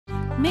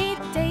Meet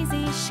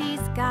Daisy, she's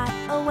got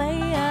a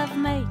way of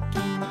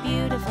making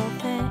beautiful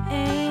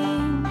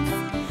things.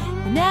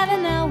 You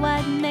never know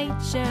what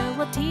nature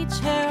will teach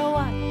her,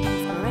 what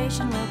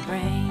inspiration will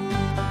bring.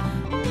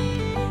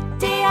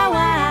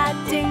 DIY,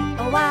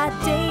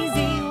 DIY,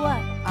 Daisy,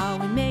 what are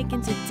we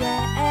making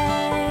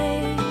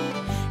today?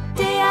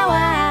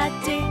 DIY,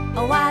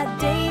 DIY,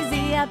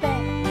 Daisy, I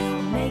bet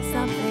we'll make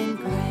something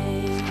great.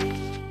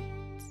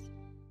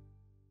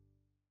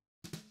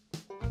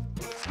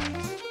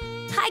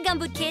 Hi,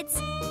 Gumboot Kids.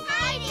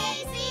 Hi,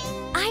 Daisy.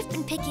 I've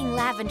been picking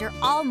lavender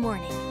all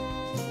morning.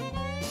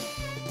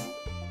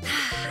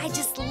 I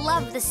just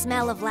love the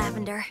smell of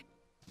lavender.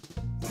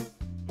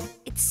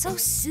 It's so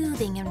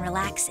soothing and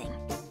relaxing,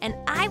 and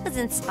I was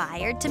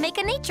inspired to make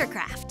a nature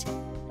craft.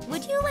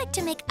 Would you like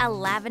to make a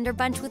lavender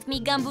bunch with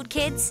me, Gumboot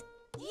Kids?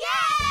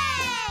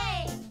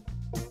 Yay!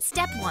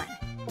 Step 1.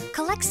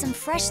 Collect some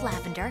fresh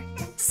lavender,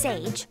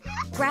 sage,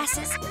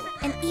 grasses,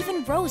 and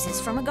even roses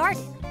from a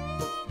garden.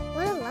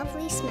 What a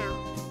lovely smell.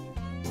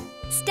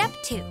 Step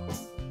 2.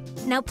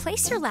 Now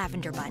place your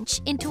lavender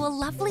bunch into a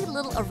lovely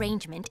little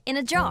arrangement in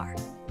a jar.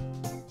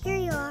 Here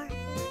you are.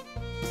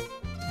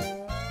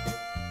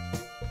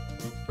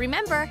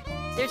 Remember,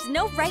 there's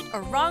no right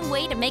or wrong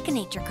way to make a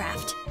nature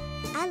craft.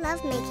 I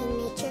love making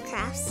nature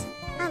crafts.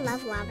 I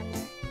love lavender.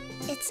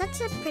 It's such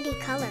a pretty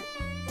color.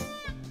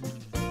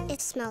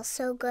 It smells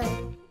so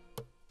good.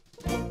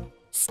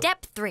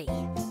 Step 3.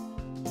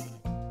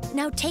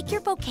 Now take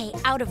your bouquet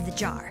out of the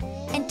jar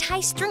and tie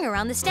string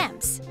around the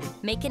stems.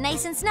 Make it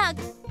nice and snug.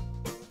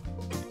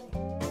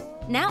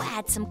 Now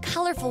add some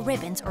colorful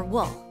ribbons or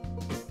wool.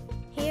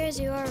 Here's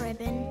your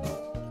ribbon.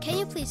 Can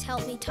you please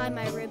help me tie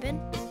my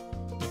ribbon?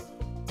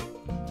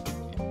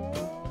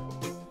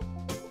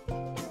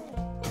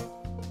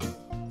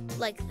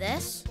 Like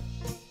this?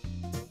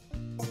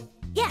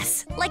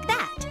 Yes, like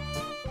that.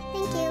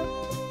 Thank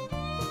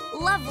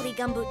you. Lovely,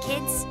 Gumboot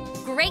Kids.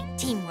 Great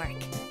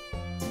teamwork.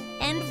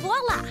 And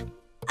voila,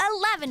 a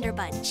lavender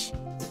bunch.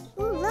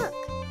 Ooh, look.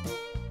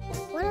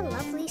 What a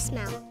lovely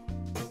smell.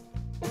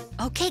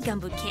 Okay,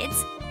 Gumboot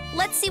Kids,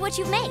 let's see what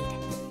you've made.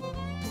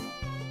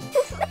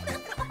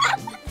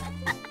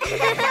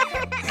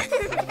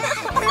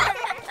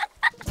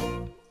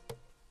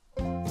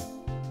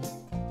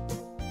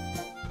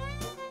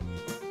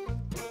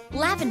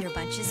 Lavender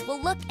bunches will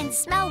look and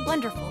smell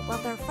wonderful while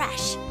they're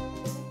fresh,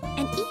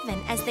 and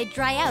even as they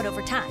dry out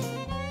over time.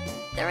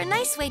 They're a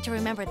nice way to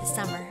remember the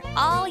summer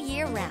all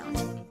year round.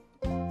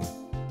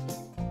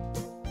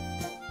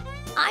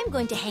 I'm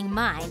going to hang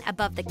mine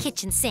above the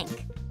kitchen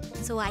sink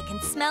so I can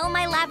smell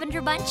my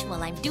lavender bunch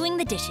while I'm doing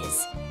the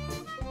dishes.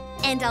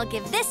 And I'll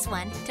give this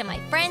one to my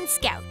friend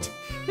Scout.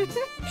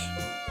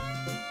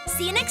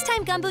 See you next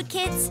time, Gumboot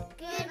Kids.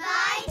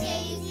 Goodbye,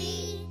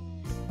 Daisy.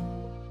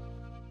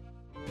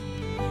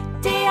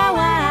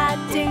 DIY,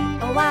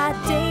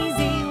 DIY,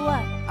 Daisy,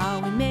 what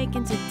are we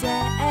making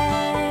today?